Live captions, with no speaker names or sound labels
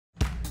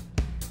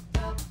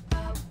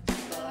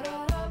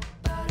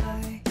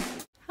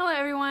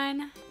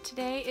everyone.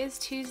 Today is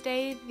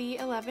Tuesday the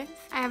 11th.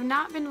 I have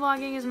not been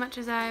vlogging as much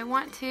as I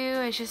want to.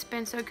 It's just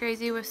been so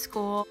crazy with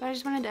school. But I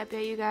just wanted to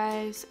update you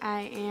guys.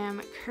 I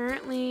am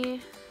currently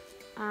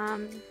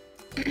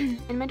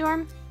in my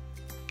dorm.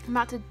 I'm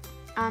about to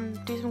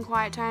do some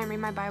quiet time, read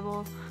my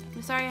Bible.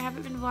 I'm sorry I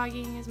haven't been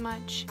vlogging as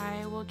much.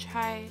 I will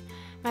try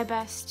my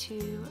best to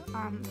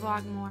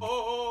vlog more.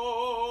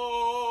 Oh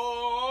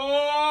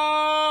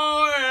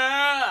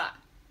yeah!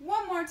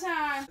 One more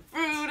time.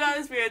 Fruit of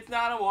the Spirit's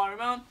not a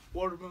watermelon.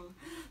 Watermelon.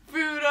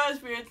 Fruit of the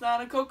Spirit's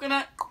not a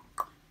coconut.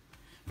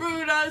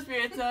 Fruit of the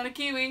Spirit's not a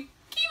kiwi.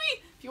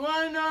 Kiwi! If you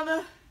want to know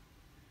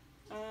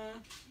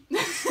the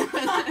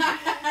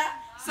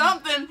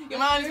something, you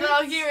might as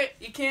well hear it.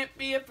 You can't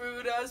be a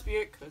fruit of the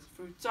Spirit, cause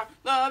fruits are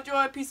love,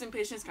 joy, peace, and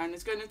patience,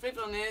 kindness, goodness,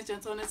 faithfulness,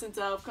 gentleness, and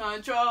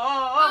self-control.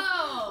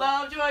 Oh.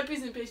 Love, joy,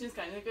 peace, and patience,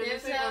 kindness,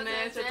 goodness,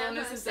 faithfulness,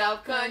 gentleness, and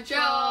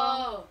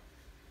self-control.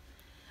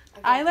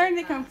 I learned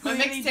it My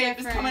completely mixtape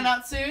is coming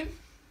out soon.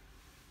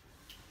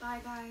 Bye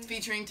guys.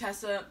 Featuring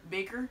Tessa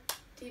Baker.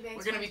 T-Bakes.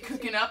 We're gonna be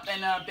cooking up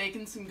and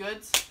baking some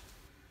goods.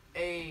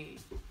 I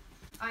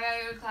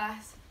gotta go to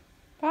class.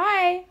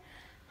 Bye.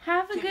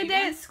 Have a good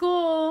day at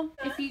school.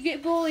 If you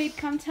get bullied,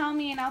 come tell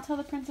me and I'll tell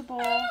the principal.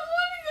 I don't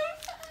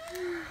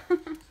want to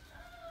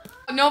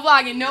go. No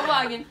vlogging, no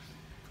vlogging.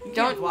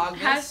 Don't vlog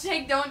this.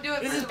 Hashtag don't do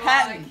it This for is the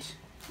patent.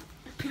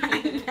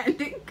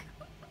 vlog.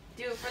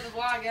 Do it for the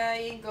vlog, I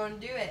ain't gonna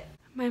do it.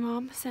 My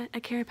mom sent a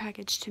care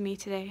package to me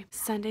today.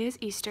 Sunday is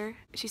Easter.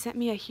 She sent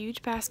me a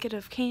huge basket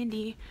of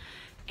candy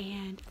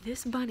and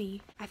this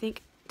bunny. I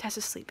think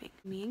Tessa's sleeping.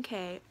 Me and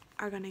Kay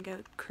are gonna go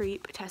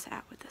creep Tessa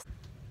out with this.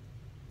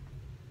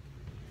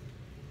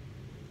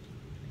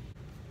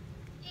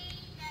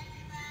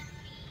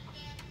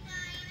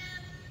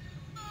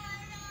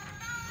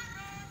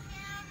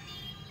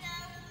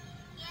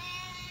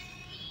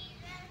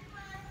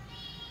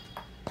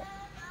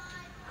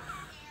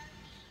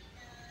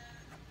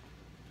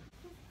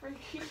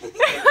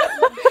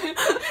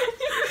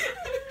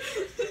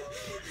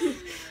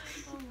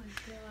 Oh my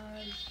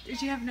god.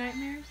 Did you have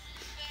nightmares?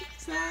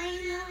 Sorry,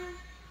 no.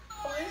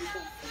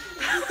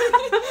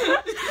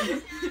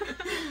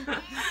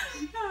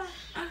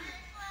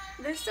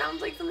 This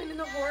sounds like something in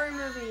a horror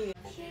movie.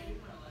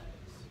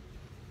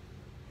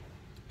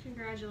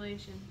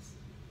 Congratulations.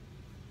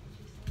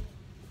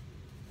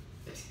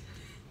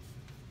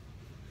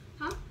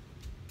 Huh?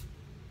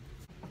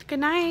 Good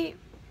night.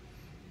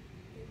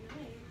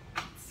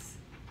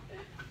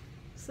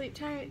 Sleep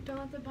tight. Don't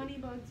let the bunny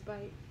bugs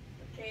bite.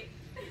 Okay.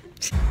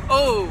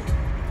 Oh!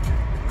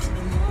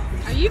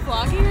 Are you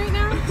vlogging right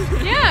now?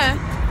 Yeah.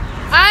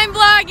 I'm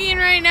vlogging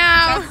right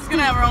now. Tessa's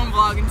gonna have her own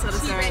vlog instead of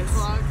Sarah's.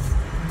 Vlogs.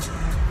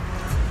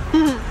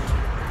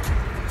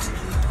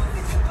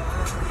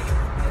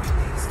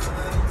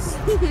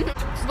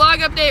 Vlog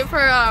update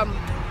for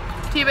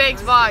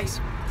T-Bakes vlogs.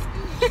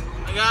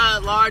 I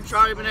got a large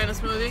strawberry banana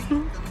smoothie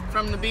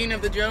from the bean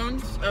of the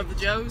Joes.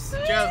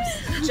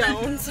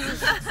 Jones.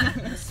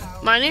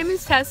 My name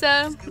is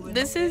Tessa.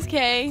 This is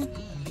Kay.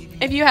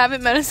 If you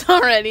haven't met us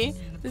already,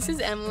 this is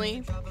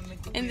Emily.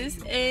 And this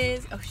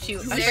is, oh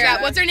shoot, I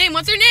forgot. What's her name?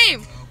 What's her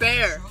name?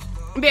 Bear.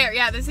 Bear,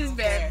 yeah, this is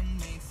Bear.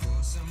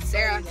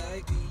 Sarah.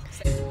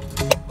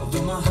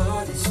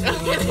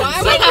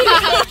 Why would you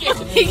joke it?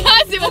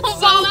 Because it won't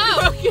fall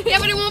out. Yeah,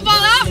 but it won't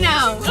fall out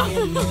now.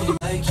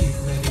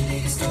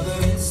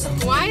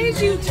 Why did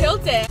you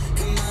tilt it?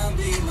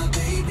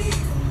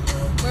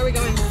 Where are we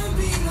going?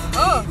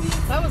 Oh,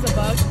 that was a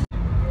bug.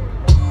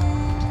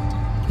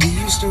 We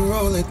used to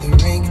roll at the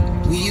rink.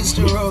 We used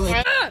to roll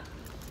at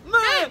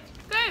Hey,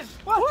 babe.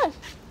 What?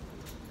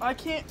 I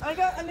can't. I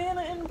got a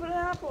banana and an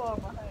apple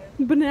on my hair.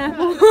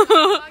 Banana.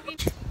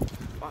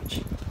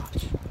 Watch.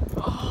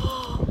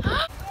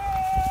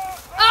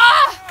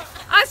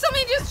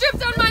 Something just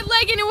dripped on my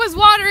leg and it was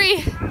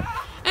watery.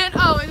 And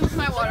oh, it was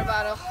my water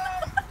bottle.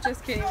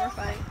 Just kidding, we're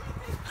fine.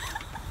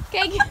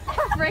 Okay,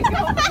 break it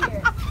over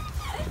here.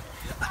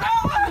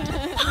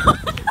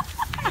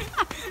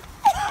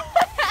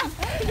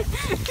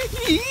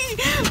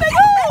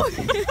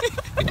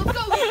 Let's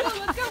go.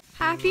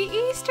 Happy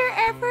Easter,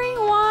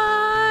 everyone.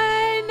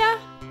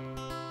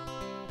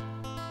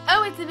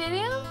 Oh, it's a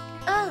video?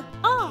 Oh.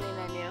 Oh.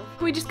 I knew.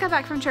 We just got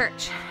back from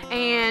church,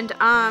 and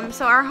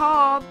so our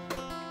hall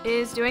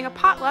is doing a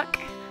potluck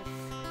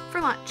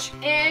for lunch.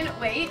 And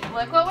wait,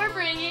 look what we're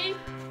bringing.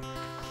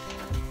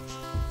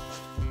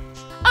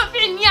 A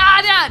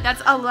piñata!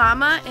 That's a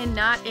llama and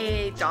not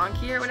a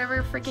donkey or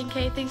whatever freaking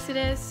Kay thinks it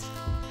is.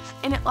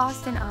 And it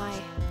lost an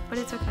eye, but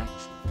it's okay.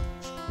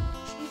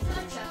 We still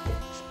accept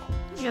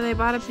it. Yeah, they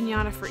bought a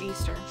piñata for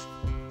Easter.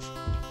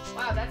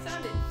 Wow, that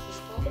sounded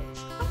peaceful.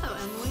 Hello,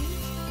 Emily.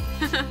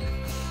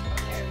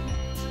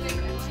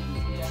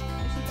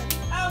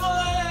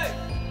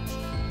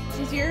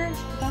 Is your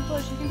buffalo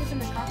chicken dip in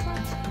the crock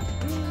pot?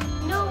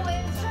 No,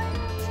 it's right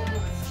on the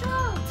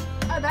stove.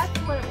 Oh, that's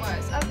what it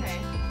was. Okay.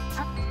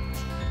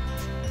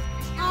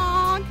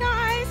 Oh,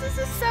 guys, this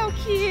is so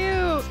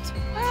cute.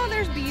 Oh,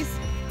 there's bees.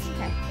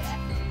 Okay.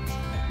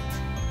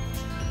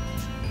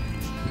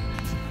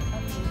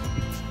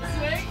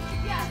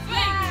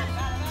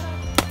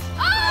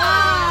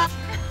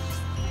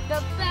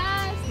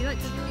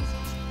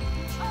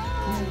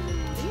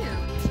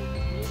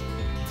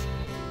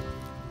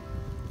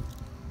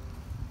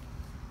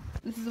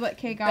 is what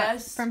Kay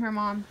got from her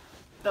mom.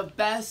 The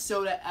best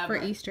soda ever.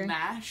 For Easter.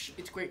 Mash.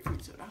 It's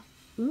grapefruit soda.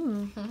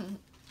 Ooh.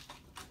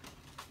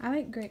 I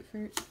like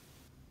grapefruit.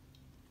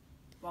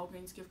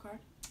 Walgreens gift card.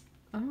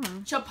 Oh.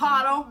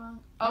 Chapato.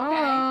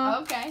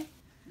 Okay.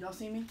 Y'all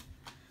see me?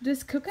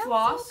 Does Cookout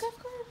Floss. sell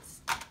gift cards?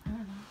 I don't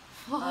know.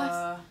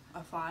 Floss.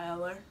 A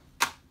filer.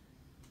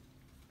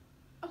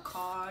 A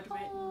card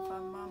written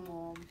from my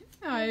mom.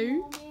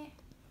 No.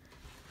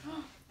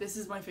 This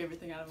is my favorite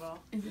thing out of all.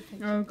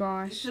 Oh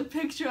gosh. It's a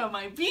picture of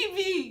my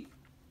BB.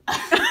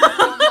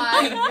 Oh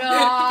my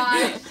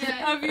gosh.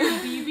 Have you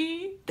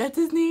BB? That's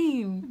his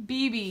name.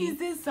 BB. He's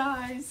this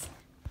size.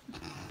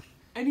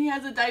 And he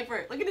has a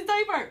diaper. Look at his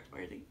diaper.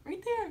 Where is he?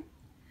 Right there.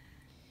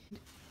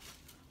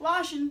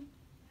 Washing.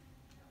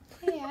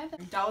 Hey,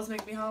 Dolls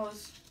make me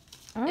hollers.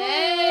 oh.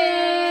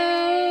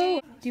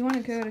 Hey. Do you want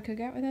to go to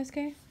Cookout with us,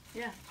 Kay?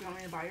 Yeah. Do you want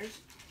me to buy yours?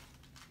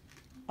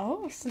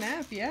 Oh,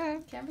 snap, yeah.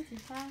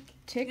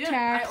 Tic Tacs.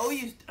 Yeah, I owe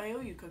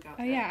you Cookout.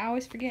 Oh yeah, I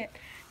always forget.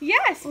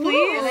 Yes,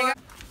 please.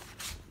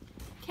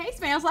 Kay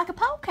smells like a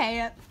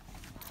polecat.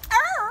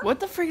 What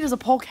the freak does a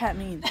polecat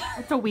mean?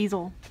 It's a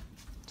weasel.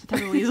 It's a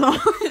type of weasel.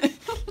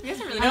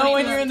 You know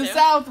when you're in the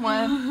South,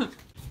 one.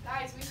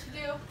 Guys, we should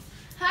do.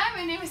 Hi,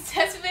 my name is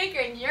Tessa Baker,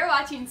 and you're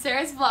watching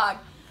Sarah's vlog.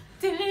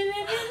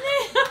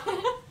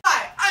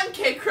 Hi, I'm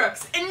Kay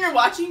Crooks, and you're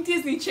watching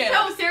Disney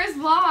Channel. No, Sarah's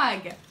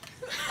vlog.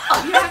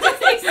 You have to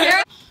say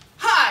Sarah.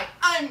 Hi,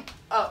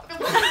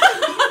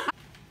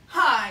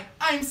 Hi,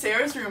 I'm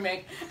Sarah's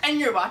roommate, and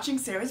you're watching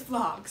Sarah's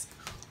vlogs.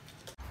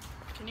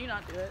 Can you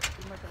not do it?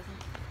 With my cousin?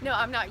 No,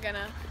 I'm not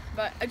gonna.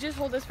 But just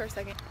hold this for a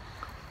second.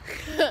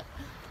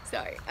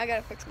 Sorry, I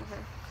gotta fix my hair.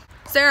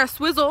 Sarah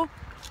Swizzle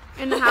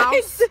in the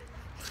house.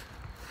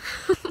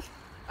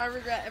 I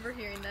regret ever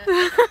hearing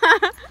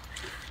that.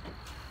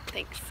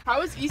 Thanks. How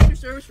was Easter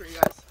service for you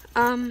guys?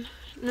 None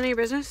of your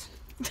business.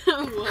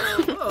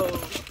 Whoa.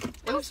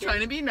 I was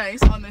trying to be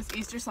nice on this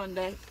Easter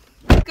Sunday.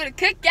 Go to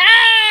Cookout!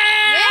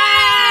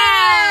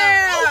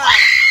 Yeah!